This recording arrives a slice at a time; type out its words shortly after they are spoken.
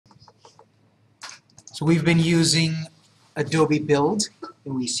So we've been using Adobe Build,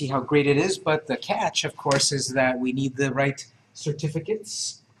 and we see how great it is, but the catch, of course, is that we need the right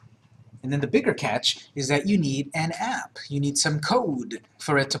certificates. And then the bigger catch is that you need an app. You need some code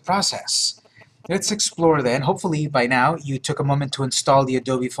for it to process. Let's explore then. Hopefully by now you took a moment to install the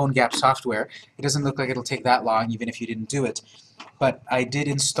Adobe PhoneGap software. It doesn't look like it'll take that long, even if you didn't do it. But I did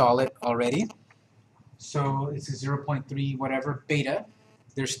install it already. So it's a 0.3 whatever beta.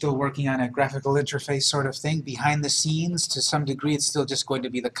 They're still working on a graphical interface sort of thing. Behind the scenes, to some degree, it's still just going to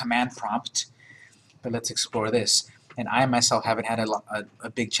be the command prompt. But let's explore this. And I myself haven't had a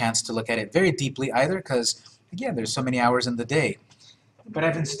big chance to look at it very deeply either, because, again, there's so many hours in the day. But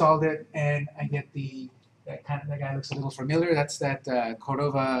I've installed it, and I get that guy looks a little familiar. That's that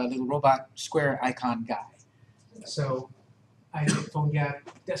Cordova little robot square icon guy. So I have PhoneGap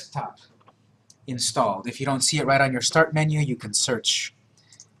Desktop installed. If you don't see it right on your start menu, you can search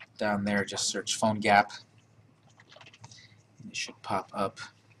down there. Just search PhoneGap. It should pop up.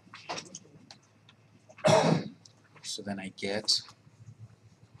 So then I get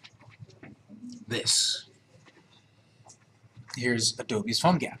this. Here's Adobe's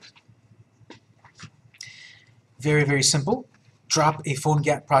PhoneGap. Very, very simple. Drop a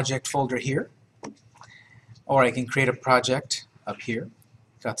PhoneGap project folder here, or I can create a project up here.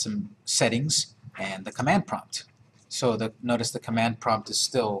 Got some settings and the command prompt. So notice the command prompt is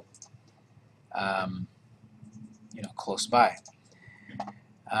still, close by.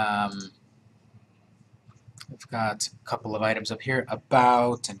 We've got a couple of items up here: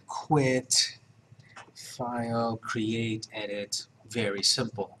 about and quit, file, create, edit. Very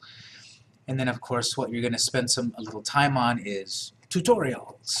simple. And then, of course, what you're going to spend a little time on is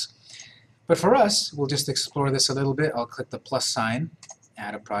tutorials. But for us, we'll just explore this a little bit. I'll click the plus sign,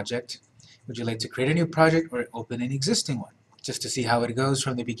 add a project. Would you like to create a new project or open an existing one? Just to see how it goes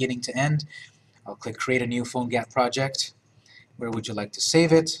from the beginning to end, I'll click Create a New PhoneGap Project. Where would you like to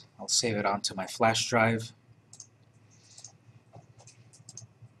save it? I'll save it onto my flash drive.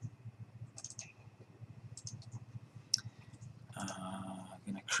 I'm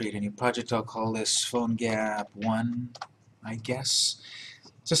going to create a new project. I'll call this PhoneGap 1, I guess.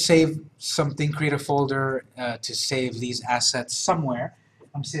 Just save something, create a folder to save these assets somewhere.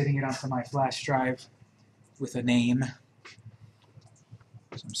 I'm saving it onto my flash drive with a name.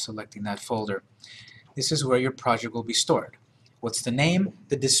 So I'm selecting that folder. This is where your project will be stored. What's the name,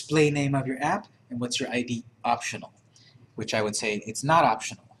 the display name of your app, and what's your ID optional? Which I would say it's not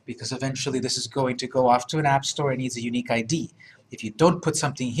optional, because eventually this is going to go off to an app store and needs a unique ID. If you don't put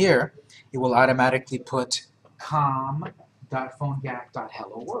something here, it will automatically put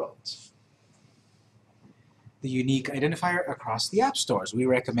com.phonegap.helloworld. The unique identifier across the app stores. We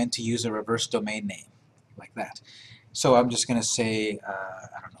recommend to use a reverse domain name, like that. So I'm just going to say,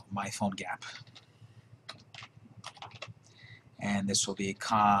 I don't know, my PhoneGap. And this will be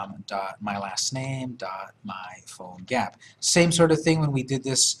com.mylastname.myPhoneGap. Same sort of thing when we did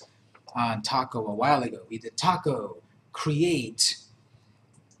this on Taco a while ago. We did Taco, create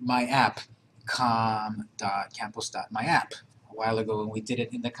my app, com.campus.myapp. A while ago when we did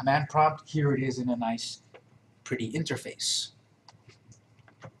it in the command prompt, here it is in a nice, pretty interface.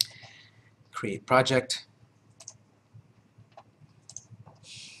 Create project.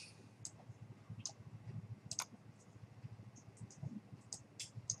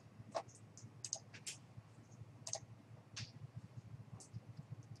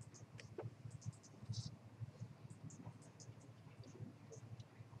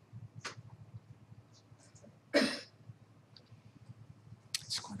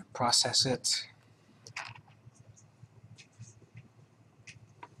 It's going to process it.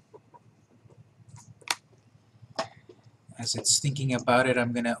 As it's thinking about it,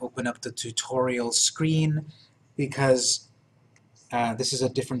 I'm going to open up the tutorial screen, because this is a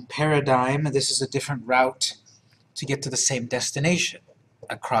different paradigm. This is a different route to get to the same destination,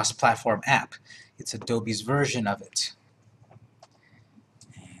 a cross-platform app. It's Adobe's version of it.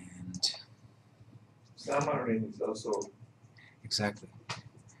 And Xamarin is also exactly.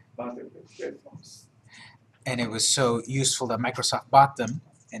 bundled with platforms. And it was so useful that Microsoft bought them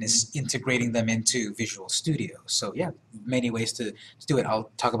and is integrating them into Visual Studio. So yeah, many ways to do it.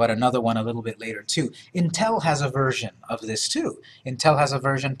 I'll talk about another one a little bit later too. Intel has a version of this too. Intel has a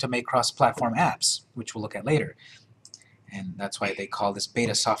version to make cross-platform apps, which we'll look at later. And that's why they call this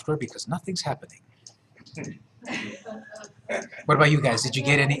beta software, because nothing's happening. What about you guys? Did you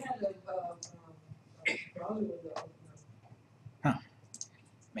get any? Huh.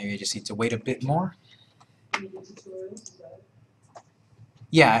 Maybe I just need to wait a bit more.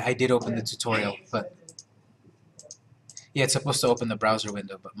 Yeah, I did open the tutorial, but yeah, it's supposed to open the browser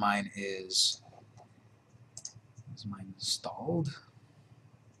window, but mine is Is mine stalled?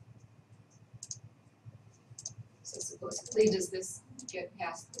 So supposedly, does this get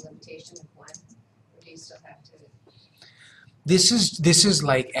past the limitation of 1, or do you still have to? This is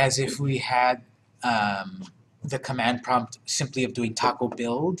like as if we had the command prompt simply of doing taco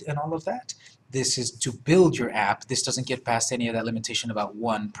build and all of that. This is to build your app. This doesn't get past any of that limitation about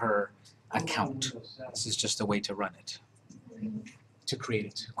 1 per account. This is just a way to run it, to create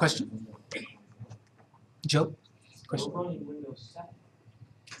it. Question? Joe? Question? We're running Windows 7.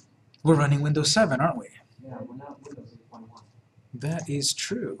 We're running Windows 7, aren't we? Yeah, we're not Windows 8.1. That is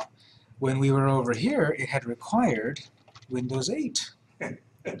true. When we were over here, it had required Windows 8. Yeah,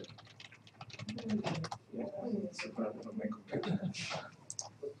 it's a problem of my computer.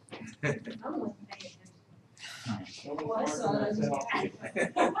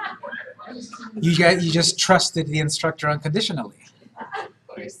 You just trusted the instructor unconditionally. Of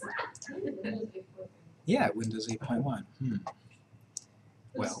course. Yeah, Windows 8.1.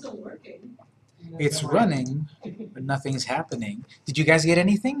 Well, It's still working. it's running, but nothing's happening. Did you guys get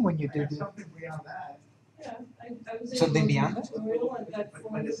anything when you did it? Something beyond that, Yeah, I was Something able beyond to that? tutorial and got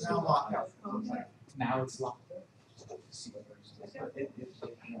but it's now locked up. So it's like, Now it's locked. I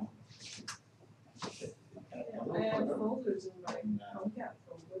have folders in my Comcat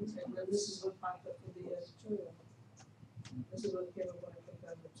folders, and then this is what popped up with the tutorial. This is what came up when I put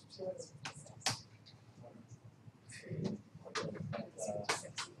down the tutorial.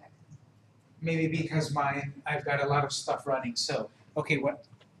 Maybe because I've got a lot of stuff running. So, okay, what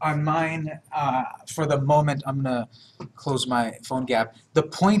on mine, for the moment, I'm gonna close my phone gap. The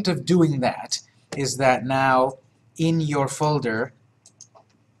point of doing that is that now in your folder,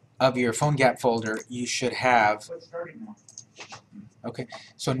 of your phone gap folder, you should have, it's starting now. okay,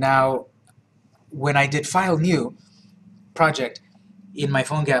 so now when I did file new project, in my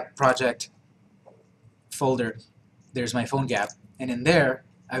phone gap project folder, there's my phone gap, and in there,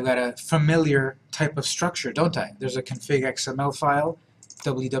 I've got a familiar type of structure, don't I? There's a config XML file,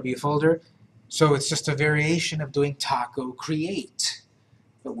 www folder, so it's just a variation of doing taco create,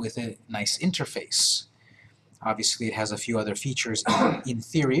 but with a nice interface. Obviously, it has a few other features in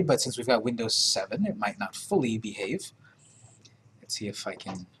theory, but since we've got Windows 7, it might not fully behave. Let's see if I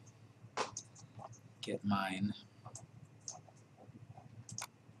can get mine.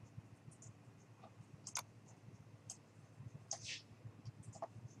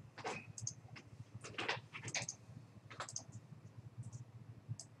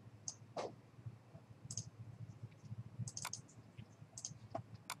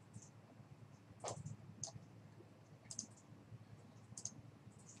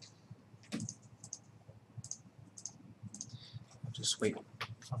 Just wait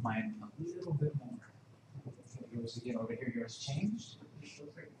for mine a little bit more. Yours again over here, yours changed. It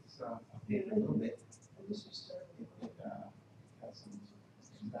looks like it's updated a little bit. And this was started. It has some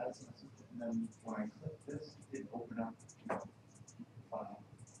bad stuff. And then when I click this, it opened up the file.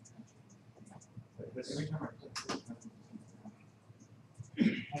 But every time I click this, nothing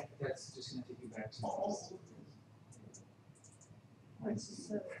That's just going to take you back to It's the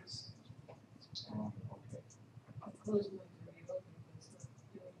settings. okay. I closed one to reopen, but it's not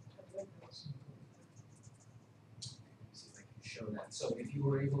doing Windows. see if I can show that. So if you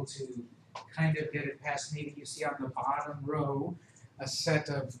were able to kind of get it past, maybe you see on the bottom row a set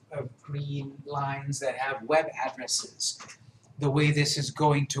of green lines that have web addresses. The way this is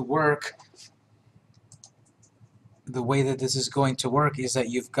going to work, is that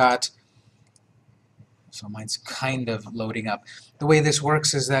you've got, so mine's kind of loading up. The way this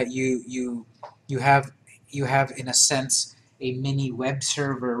works is that you have in a sense a mini web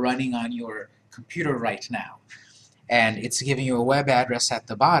server running on your computer right now, and it's giving you a web address at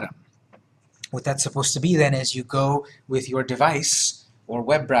the bottom. What that's supposed to be then is you go with your device or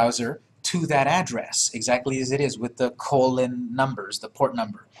web browser to that address, exactly as it is with the colon numbers, the port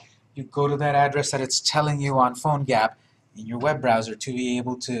number. You go to that address that it's telling you on PhoneGap in your web browser to be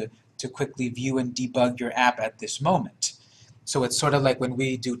able to quickly view and debug your app at this moment. So it's sort of like when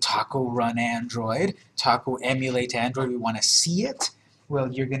we do Taco Run Android, Taco Emulate Android, we want to see it.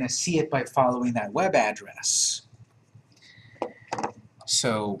 Well, you're going to see it by following that web address.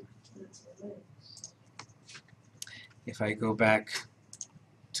 So if I go back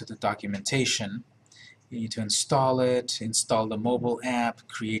to the documentation, you need to install it, install the mobile app,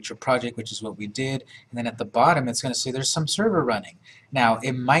 create your project, which is what we did, and then at the bottom it's going to say there's some server running. Now,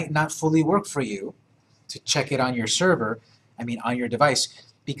 it might not fully work for you to check it on your server, on your device,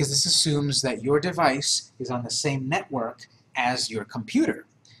 because this assumes that your device is on the same network as your computer.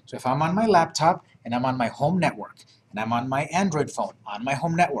 So if I'm on my laptop and I'm on my home network, and I'm on my Android phone on my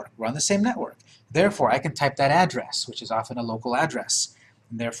home network, we're on the same network, Therefore, I can type that address, which is often a local address.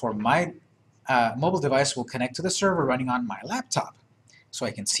 And therefore, my mobile device will connect to the server running on my laptop, so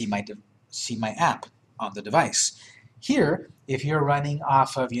I can see my app on the device. Here, if you're running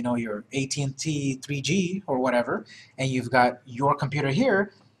off of your AT&T 3G or whatever, and you've got your computer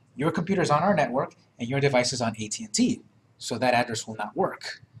here, your computer's on our network, and your device is on AT&T, so that address will not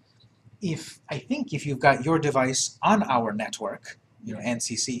work. I think if you've got your device on our network,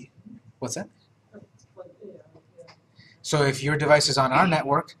 NCC, what's that? So if your device is on our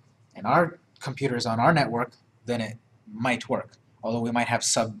network and our computer is on our network, then it might work. Although we might have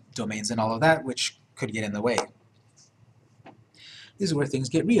subdomains and all of that, which could get in the way. This is where things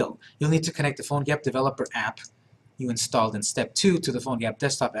get real. You'll need to connect the PhoneGap developer app you installed in step 2 to the PhoneGap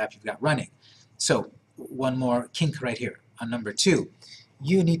desktop app you've got running. So one more kink right here on number 2.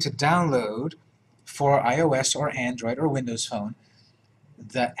 You need to download for iOS or Android or Windows Phone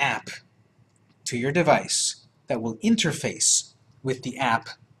the app to your device that will interface with the app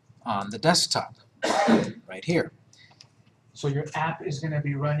on the desktop, right here. So your app is going to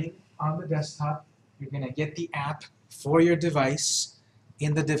be running on the desktop. You're going to get the app for your device.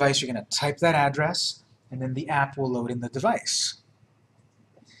 In the device, you're going to type that address, and then the app will load in the device,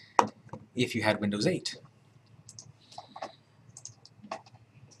 if you had Windows 8.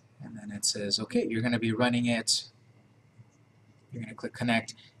 And then it says, okay, you're going to be running it. You're going to click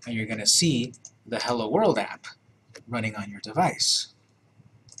Connect, and you're going to see the Hello World app running on your device.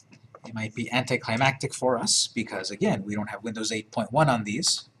 It might be anticlimactic for us because, again, we don't have Windows 8.1 on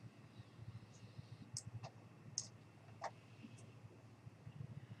these.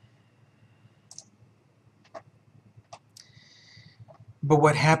 But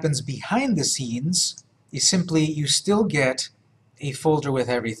what happens behind the scenes is simply you still get a folder with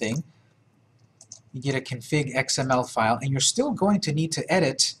everything. You get a config XML file, and you're still going to need to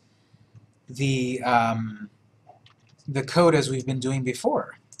edit the code as we've been doing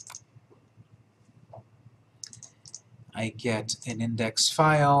before. I get an index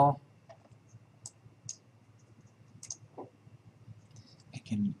file. I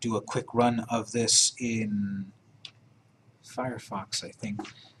can do a quick run of this in Firefox, I think.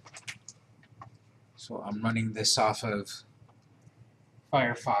 So I'm running this off of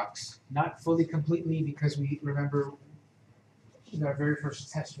Firefox. Not fully completely, because we remember our very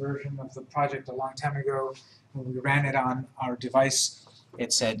first test version of the project a long time ago, when we ran it on our device,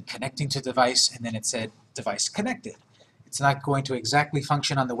 it said connecting to device, and then it said device connected. It's not going to exactly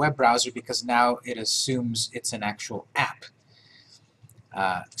function on the web browser because now it assumes it's an actual app.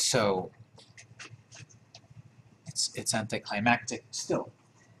 So it's anticlimactic still.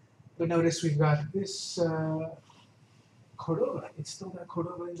 But notice we've got this Cordova. It's still got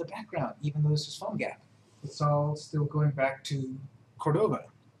Cordova in the background, even though this is PhoneGap. It's all still going back to Cordova.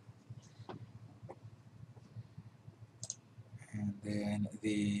 And then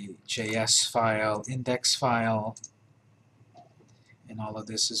the JS file, index file, and all of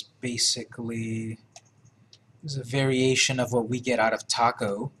this is basically is a variation of what we get out of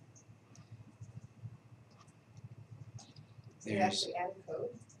Taco. You actually add code?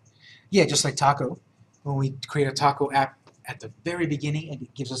 Yeah, just like Taco. When we create a Taco app at the very beginning,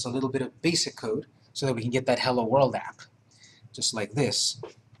 it gives us a little bit of basic code so that we can get that Hello World app. Just like this,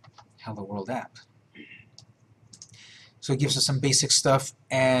 Hello World app. So it gives us some basic stuff,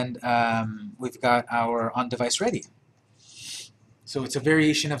 and we've got our on-device ready. So it's a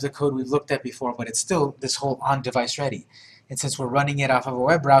variation of the code we've looked at before, but it's still this whole on-device ready. And since we're running it off of a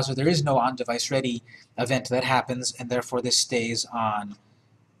web browser, there is no on-device ready event that happens, and therefore this stays on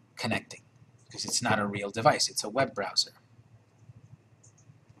connecting, because it's not a real device, it's a web browser.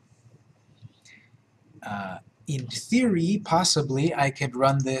 In theory, possibly, I could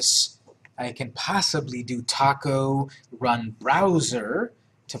run this, I can possibly do taco run browser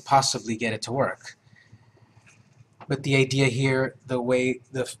to possibly get it to work. But the idea here, the way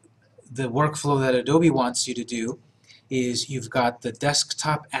the workflow that Adobe wants you to do is you've got the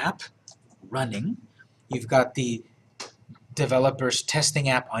desktop app running, you've got the developer's testing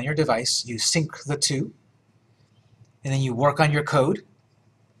app on your device, you sync the two, and then you work on your code,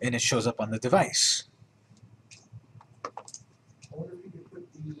 and it shows up on the device. I wonder if you could put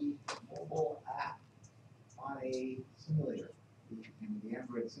the mobile app on a simulator, the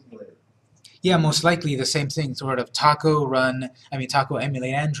Android simulator. Yeah, most likely the same thing, sort of Taco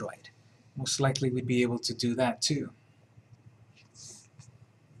emulate Android. Most likely we'd be able to do that too.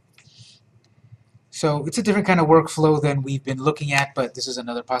 So it's a different kind of workflow than we've been looking at, but this is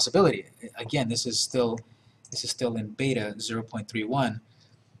another possibility. Again, this is still in beta 0.31,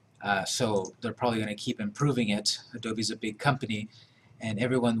 so they're probably going to keep improving it. Adobe's a big company, and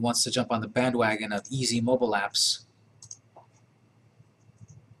everyone wants to jump on the bandwagon of easy mobile apps.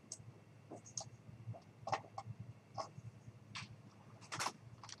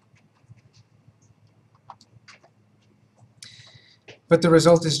 But the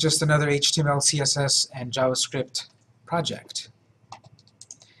result is just another HTML, CSS, and JavaScript project,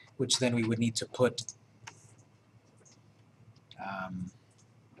 which then we would need to put.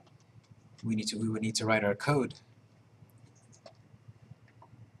 We would need to write our code.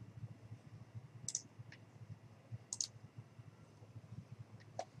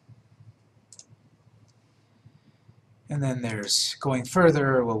 And then there's going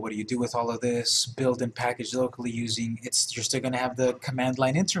further. Well, what do you do with all of this? Build and package locally using. You're still going to have the command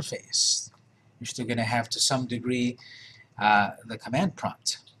line interface. You're still going to have, to some degree, the command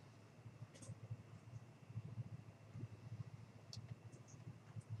prompt.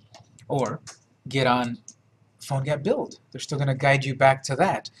 Or get on PhoneGap Build. They're still going to guide you back to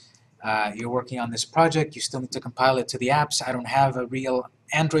that. You're working on this project. You still need to compile it to the apps. I don't have a real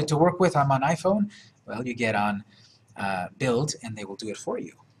Android to work with. I'm on iPhone. Well, you get on Build, and they will do it for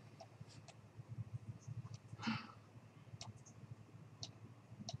you.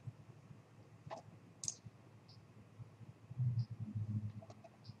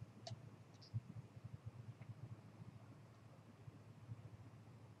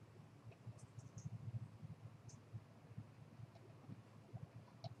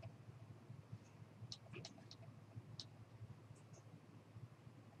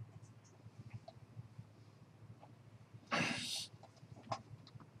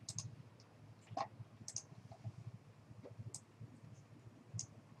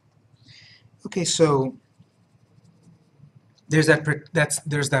 Okay, so there's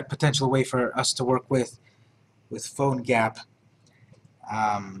that potential way for us to work with PhoneGap.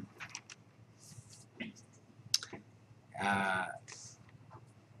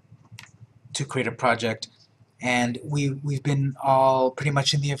 To create a project, and we've been all pretty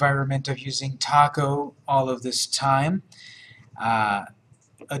much in the environment of using Taco all of this time.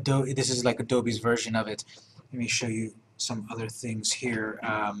 Adobe, this is like Adobe's version of it. Let me show you some other things here.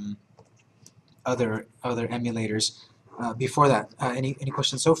 Other emulators. Before that, any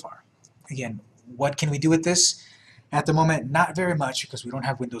questions so far? Again, what can we do with this? At the moment, not very much, because we don't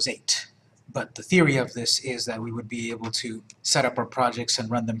have Windows 8. But the theory of this is that we would be able to set up our projects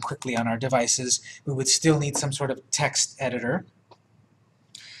and run them quickly on our devices. We would still need some sort of text editor,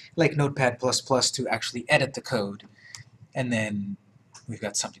 like Notepad++, to actually edit the code. And then we've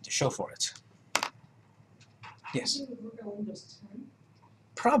got something to show for it. Yes? You would work on Windows 10.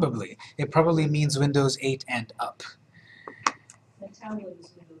 Probably. It probably means Windows 8 and up. My tablet is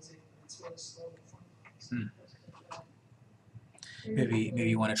Windows 8, and it's really slow. Hmm. Maybe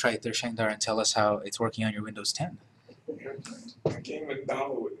you want to try it there, Shangdar, and tell us how it's working on your Windows 10. I can't even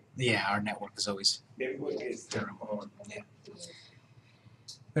download it. Yeah, our network is always Network is terrible.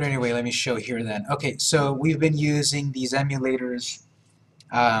 But anyway, let me show here then. Okay, so we've been using these emulators.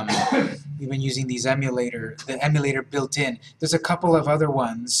 We've been using these the emulator built in. There's a couple of other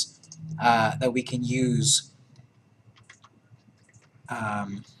ones that we can use.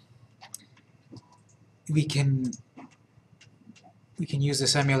 We can use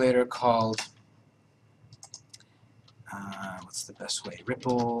this emulator called, what's the best way?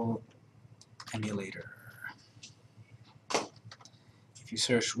 Ripple emulator. If you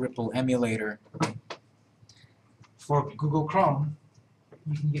search Ripple emulator for Google Chrome,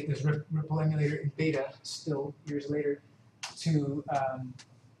 you can get this Ripple emulator in beta still years later to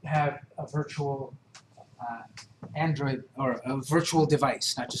have a virtual Android, or a virtual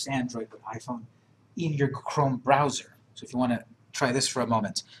device, not just Android but iPhone, in your Chrome browser. So if you want to try this for a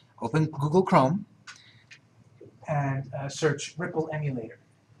moment, open Google Chrome and search Ripple emulator.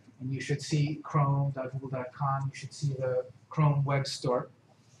 And you should see chrome.google.com. You should see the Chrome web store,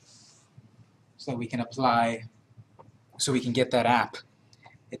 so that we can apply, so we can get that app.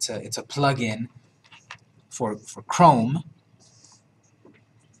 It's a plugin for Chrome.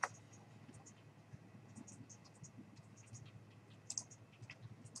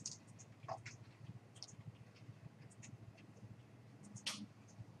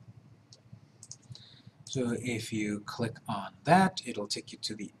 So if you click on that, it'll take you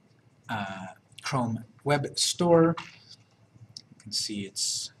to the Chrome web store. You can see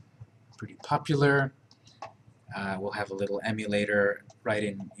it's pretty popular. We'll have a little emulator right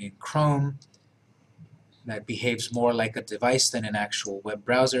in Chrome that behaves more like a device than an actual web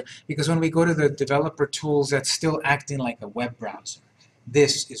browser, because when we go to the developer tools, that's still acting like a web browser.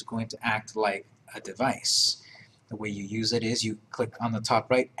 This is going to act like a device. The way you use it is you click on the top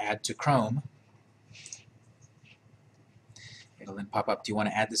right, Add to Chrome, It'll then pop up, do you want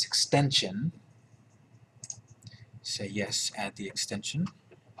to add this extension? Say yes, add the extension.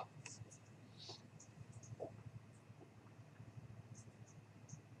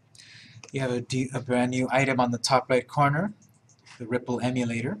 You have a brand new item on the top right corner, the Ripple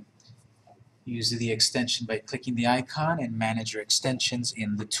emulator. Use the extension by clicking the icon and manage your extensions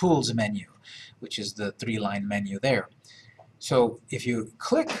in the Tools menu, which is the 3-line menu there. So if you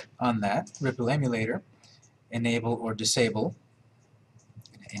click on that Ripple emulator, enable or disable,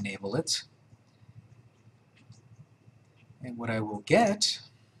 enable it, and what I will get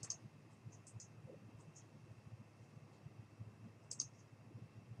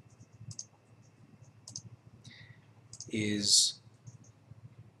is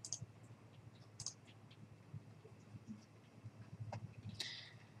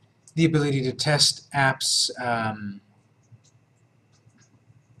the ability to test apps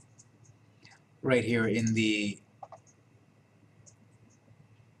right here in the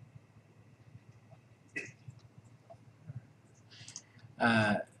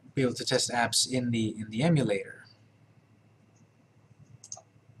be able to test apps in the emulator.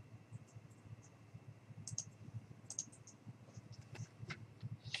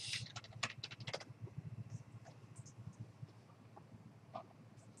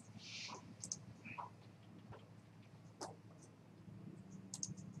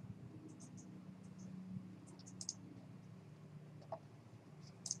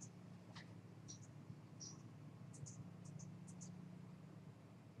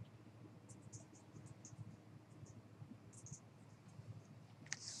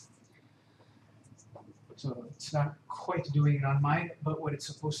 So it's not quite doing it on mine, but what it's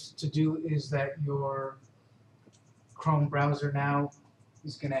supposed to do is that your Chrome browser now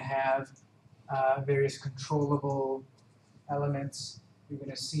is going to have various controllable elements. You're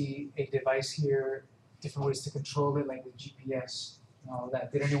going to see a device here, different ways to control it, like the GPS and all of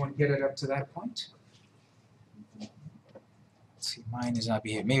that. Did anyone get it up to that point? Let's see, mine is not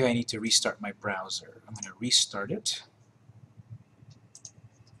behaving. Maybe I need to restart my browser. I'm going to restart it.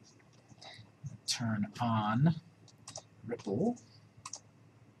 Turn on Ripple.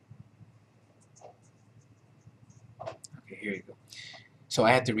 Okay, here you go. So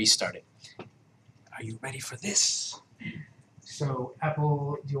I had to restart it. Are you ready for this? So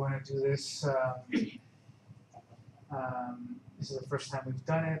Apple, do you want to do this? This is the first time we've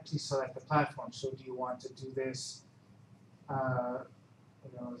done it. Please select the platform. So do you want to do this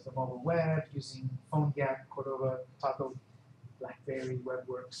as the mobile web, using PhoneGap, Cordova, Taco, BlackBerry,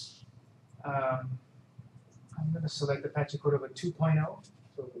 WebWorks? I'm going to select Apache Cordova 2.0,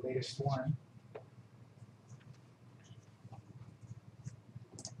 so the latest one.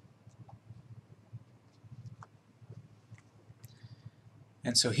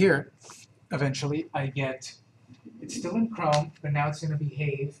 And so here, eventually, I get, it's still in Chrome, but now it's going to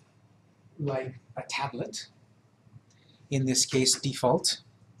behave like a tablet. In this case, default.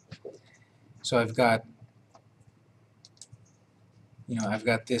 So I've got, I've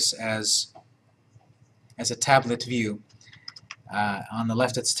got this as a tablet view. On the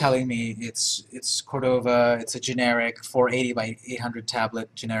left, it's telling me it's Cordova, it's a generic 480 by 800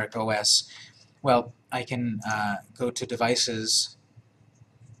 tablet generic OS. Well, I can go to devices,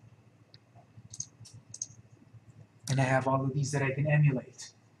 and I have all of these that I can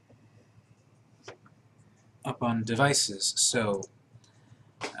emulate up on devices. So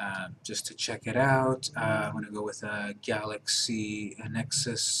just to check it out, I'm going to go with a Galaxy, a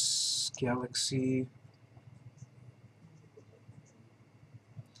Nexus Galaxy.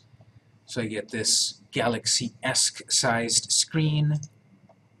 So I get this Galaxy-esque sized screen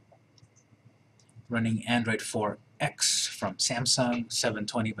running Android 4X from Samsung,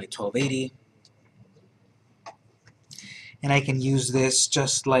 720 by 1280. And I can use this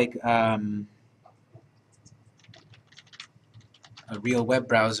just like a real web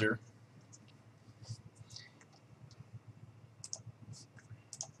browser.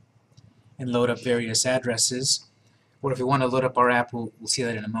 And load up various addresses. Or if we want to load up our app, we'll see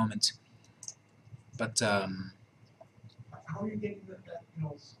that in a moment. But How are you getting that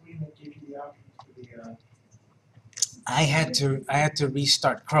screen that gave you the options for the I had to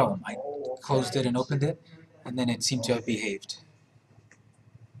restart Chrome. I closed it and opened it, and then it seemed to have behaved.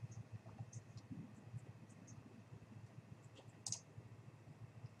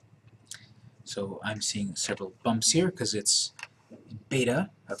 So I'm seeing several bumps here because it's in beta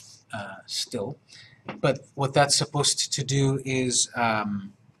still. But what that's supposed to do is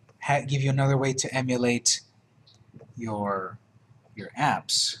give you another way to emulate your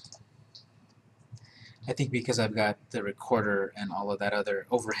apps. I think because I've got the recorder and all of that other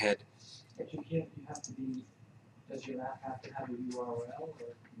overhead. But you have to be Does you not have to have a URL or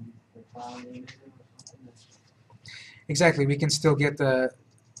the file name in it or something that's Exactly, we can still get the,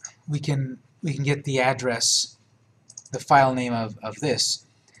 we can get the address, the file name of this.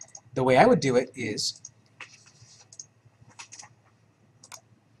 The way I would do it is,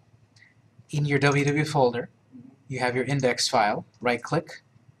 in your www folder, you have your index file, right-click,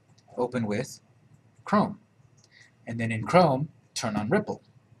 open with Chrome. And then in Chrome, turn on Ripple.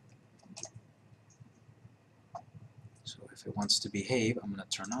 So if it wants to behave, I'm going to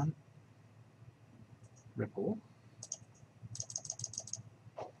turn on Ripple.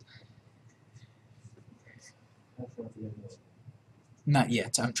 that's not the end of it. Not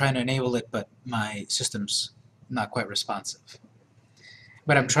yet. I'm trying to enable it, but my system's not quite responsive.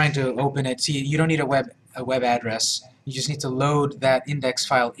 But I'm trying to open it. See, you don't need a web address. You just need to load that index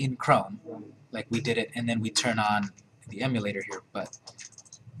file in Chrome, like we did it, and then we turn on the emulator here, but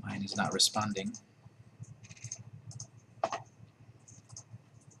mine is not responding.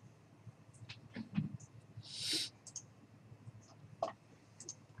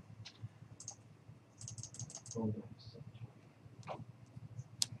 Hold on.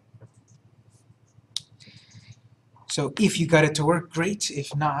 So if you got it to work, great.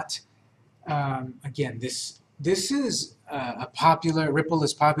 If not, again, this is a popular, Ripple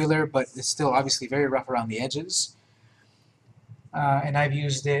is popular, but it's still obviously very rough around the edges. And I've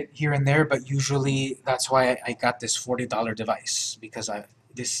used it here and there, but usually that's why I got this $40 device, because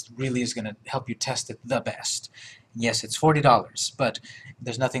this really is going to help you test it the best. Yes, it's $40, but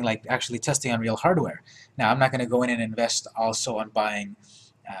there's nothing like actually testing on real hardware. Now, I'm not going to go in and invest also on buying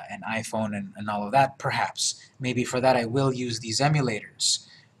an iPhone and all of that, perhaps. Maybe for that I will use these emulators.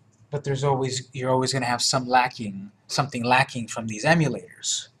 But you're always going to have something lacking from these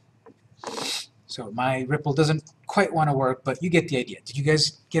emulators. So my Ripple doesn't quite want to work, but you get the idea. Did you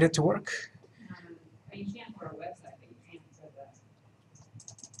guys get it to work? You can for a website, but you can't for the.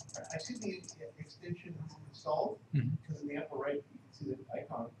 I see the extension installed, Mhm. because in the upper right, you can see the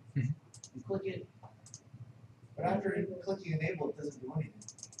icon. Mhm. You click it, but after clicking enable, it doesn't do anything.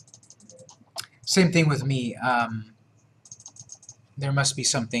 Same thing with me. There must be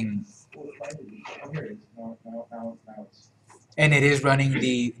something, Well, if I did, oh, here it is, now it's, and it is running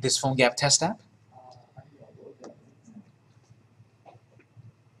this PhoneGap test app. I think I'll look at it.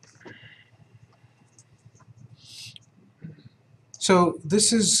 So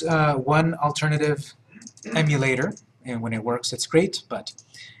this is one alternative emulator, and when it works, it's great, but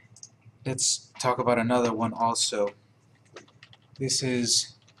let's talk about another one also. This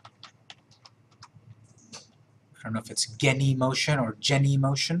is, I don't know if it's Geny Motion or Geny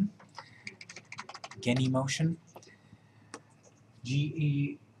Motion. Geny Motion.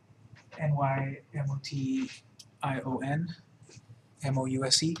 G-E-N-Y-M-O-T-I-O-N.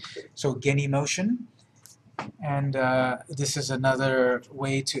 M-O-U-S-E. So Geny Motion. And this is another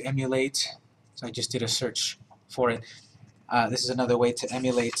way to emulate. So I just did a search for it. This is another way to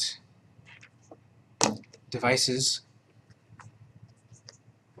emulate devices.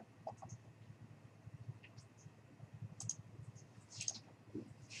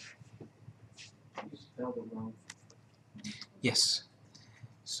 You spelled it wrong. Yes.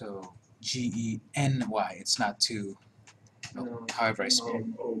 So G-E-N-Y. It's not too, No, however I spell it.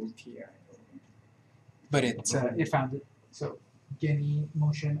 MOTI. But it found it. So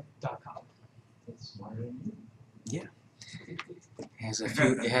GenyMotion.com. It's smarter than you.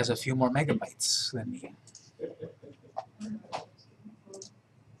 It has a few more megabytes than me.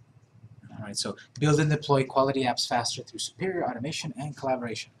 All right, so build and deploy quality apps faster through superior automation and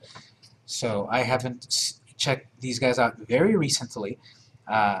collaboration. So I haven't checked these guys out very recently,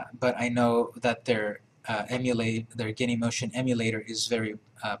 but I know that their Geny Motion emulator is very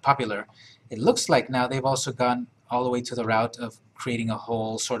popular. It looks like now they've also gone all the way to the route of creating a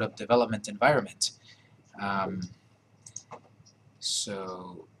whole sort of development environment.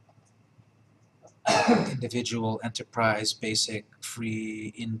 So individual, enterprise, basic,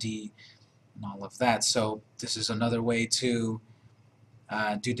 free, indie, and all of that. So this is another way to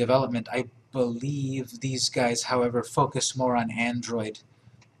do development. I believe these guys, however, focus more on Android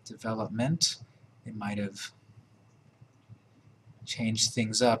development. They might have changed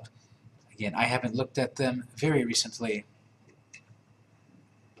things up. Again, I haven't looked at them very recently.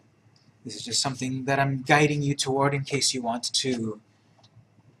 This is just something that I'm guiding you toward in case you want to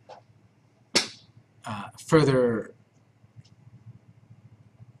further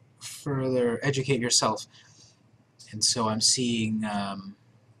educate yourself. And so I'm seeing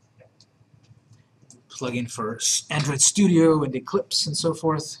plugin for Android Studio and Eclipse and so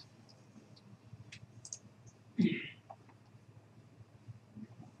forth.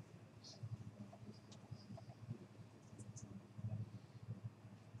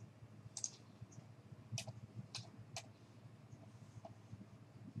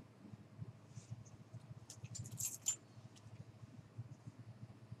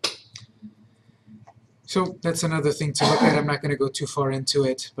 So that's another thing to look at. I'm not going to go too far into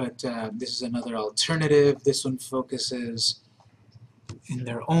it, but this is another alternative. This one focuses in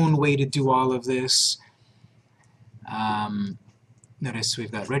their own way to do all of this. Notice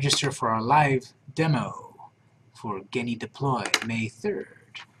we've got register for our live demo for Geni Deploy, May 3rd,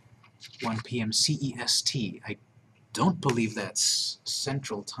 1 p.m. CEST. I don't believe that's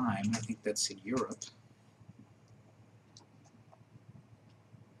Central Time. I think that's in Europe.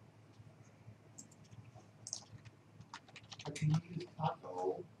 Can you use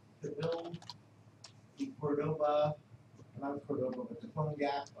Taco to build the Cordova, not Cordova, but the phone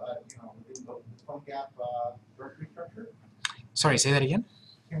gap, within the phone gap directory structure? Sorry, say that again?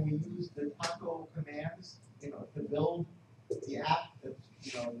 Can we use the Taco commands, to build the app that,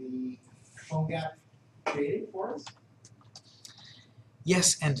 the phone gap created for us?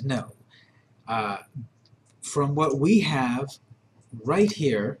 Yes and no. From what we have right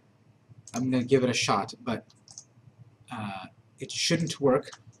here, I'm going to give it a shot, but it shouldn't work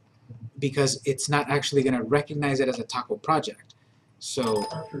because it's not actually going to recognize it as a Taco project. So,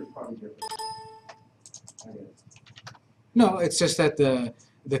 Structure is probably different. I get it. no, it's just that the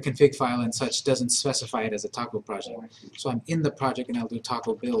config file and such doesn't specify it as a Taco project. Oh, I see. So I'm in the project and I'll do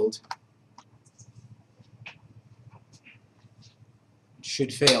Taco build. It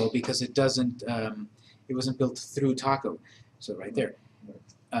should fail because it doesn't, it wasn't built through Taco. So right there,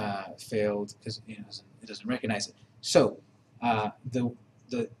 failed because it doesn't recognize it. So the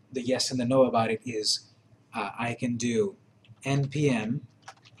yes and the no about it is I can do npm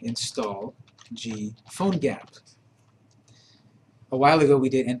install g PhoneGap. A while ago we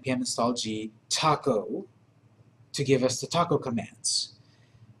did npm install g taco to give us the taco commands.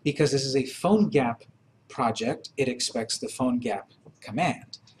 Because this is a PhoneGap project, it expects the PhoneGap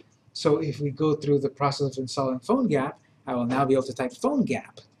command. So if we go through the process of installing PhoneGap, I will now be able to type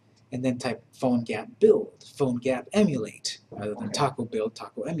PhoneGap and then type PhoneGap build, PhoneGap emulate, rather than Okay. taco build,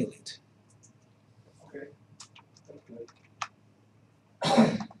 taco emulate. Okay, that's good.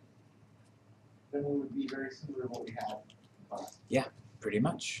 Then we would be very similar to what we had in class. Pretty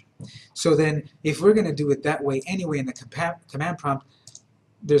much. So then, if we're going to do it that way anyway in the command prompt,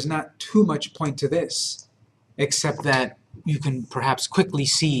 there's not too much point to this, except that you can perhaps quickly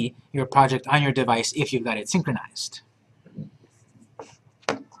see your project on your device if you've got it synchronized.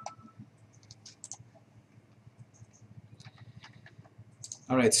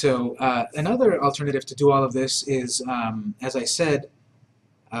 All right, so another alternative to do all of this is, as I said,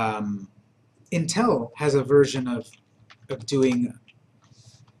 Intel has a version of doing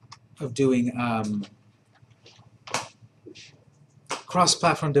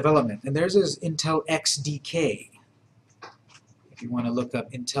cross-platform development, and theirs is Intel XDK. If you want to look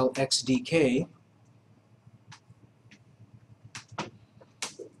up Intel XDK,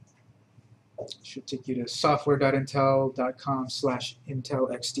 it should take you to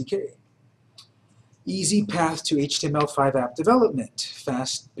software.intel.com/IntelXDK. Easy path to HTML5 app development,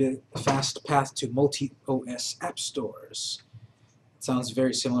 fast path to multi-OS app stores. It sounds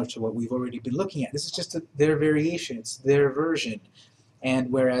very similar to what we've already been looking at. This is just their variation, it's their version.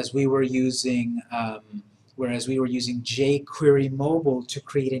 And whereas we were using jQuery mobile to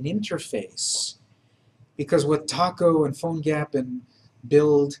create an interface, because what Taco and PhoneGap and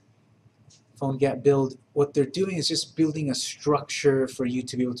PhoneGap build, what they're doing is just building a structure for you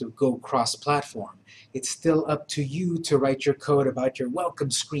to be able to go cross-platform. It's still up to you to write your code about your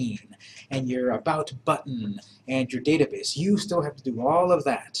welcome screen and your about button and your database. You still have to do all of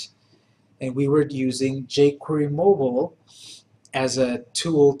that. And we were using jQuery mobile as a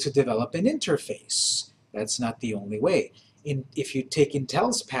tool to develop an interface. That's not the only way. If you take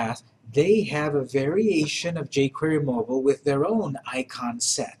Intel's path, they have a variation of jQuery mobile with their own icon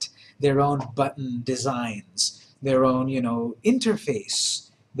set, their own button designs, their own interface,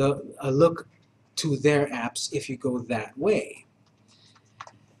 a look to their apps if you go that way.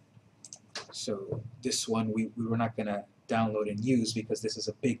 So this one we were not going to download and use because this is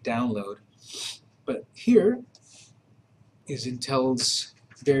a big download. But here is Intel's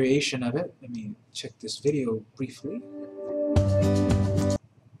variation of it. Let me check this video briefly.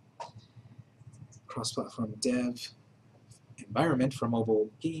 Cross-platform dev environment for mobile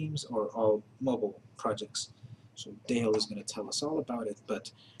games or all mobile projects. So Dale is going to tell us all about it,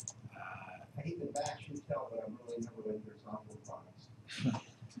 but I hate to bash Intel, but I'm really never liked their software products.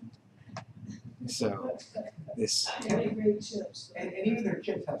 so this Any great chips. And even their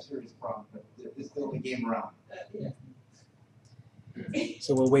chips have serious problems, but it's the only game around. Yeah.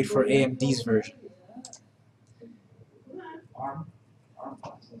 so we'll wait for AMD's version. ARM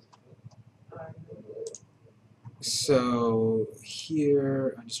process. So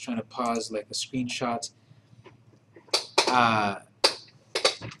here I'm just trying to pause like a screenshot. can't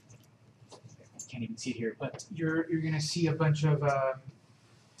even see it here, but you're gonna see a bunch of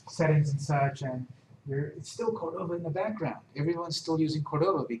settings and such, and it's still Cordova in the background. Everyone's still using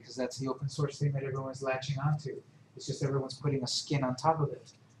Cordova because that's the open source thing that everyone's latching onto. It's just everyone's putting a skin on top of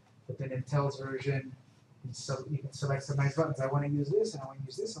it. But then Intel's version, you can select some nice buttons. I want to use this, and I want to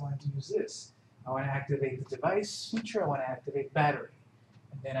use this, I want to use this. I want to activate the device feature, I want to activate battery.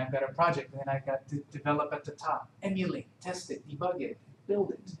 And then I've got a project, and then I've got to develop at the top, emulate, test it, debug it,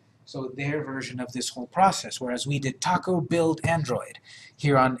 build it. So their version of this whole process, whereas we did Taco, Build, Android.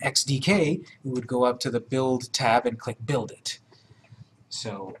 Here on XDK, we would go up to the Build tab and click Build It.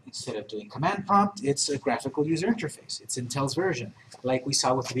 So instead of doing command prompt, it's a graphical user interface. It's Intel's version, like we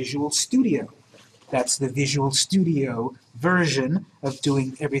saw with Visual Studio. That's the Visual Studio version of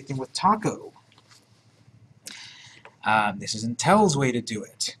doing everything with Taco. This is Intel's way to do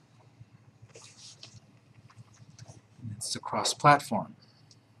it. It's a cross-platform.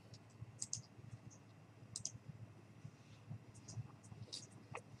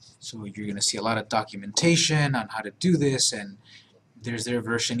 So you're going to see a lot of documentation on how to do this, and there's their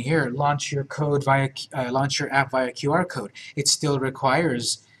version here. Launch your code via, launch your app via QR code. It still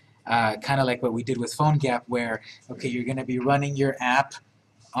requires, kind of like what we did with PhoneGap, where okay, you're going to be running your app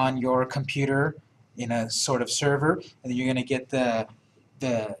on your computer in a sort of server, and then you're going to get the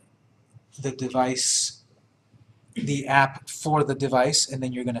device, the app for the device, and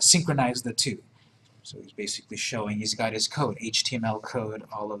then you're going to synchronize the two. So he's basically showing he's got his code, HTML code,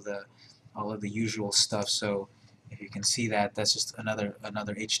 all of the usual stuff. So if you can see that, that's just another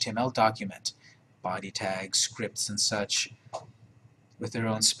HTML document, body tags, scripts, and such, with their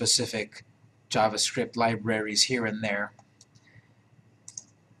own specific JavaScript libraries here and there.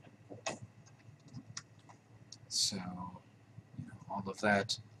 So all of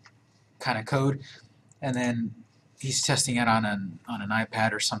that kind of code, and then he's testing it on an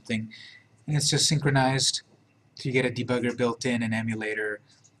iPad or something. And it's just synchronized, so you get a debugger built in, an emulator.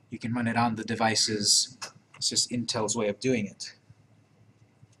 You can run it on the devices. It's just Intel's way of doing it.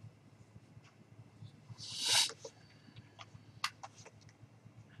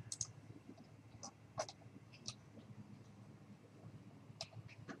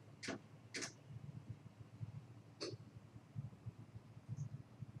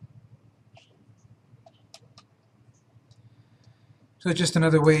 So just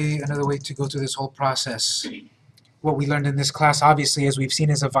another way to go through this whole process. What we learned in this class, obviously, as we've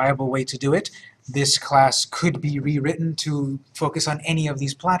seen, is a viable way to do it. This class could be rewritten to focus on any of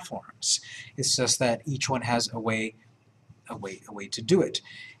these platforms. It's just that each one has a way to do it,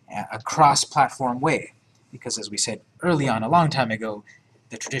 a cross-platform way. Because as we said early on, a long time ago,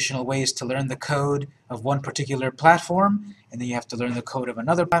 the traditional way is to learn the code of one particular platform, and then you have to learn the code of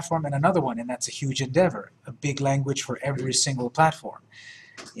another platform and another one, and that's a huge endeavor, a big language for every single platform.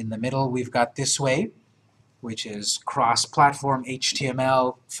 In the middle, we've got this way, which is cross-platform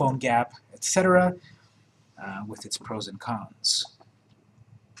HTML, PhoneGap, etc., with its pros and cons.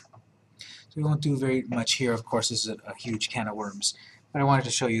 So we won't do very much here. Of course, this is a huge can of worms, but I wanted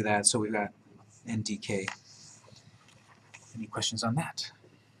to show you that. So we've got NDK. Any questions on that?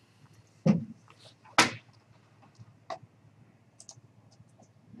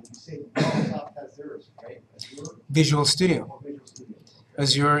 Microsoft has theirs, right? Azure? Visual Studio. Or Visual Studio.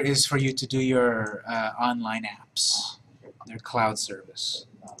 Azure is for you to do your online apps, their cloud service.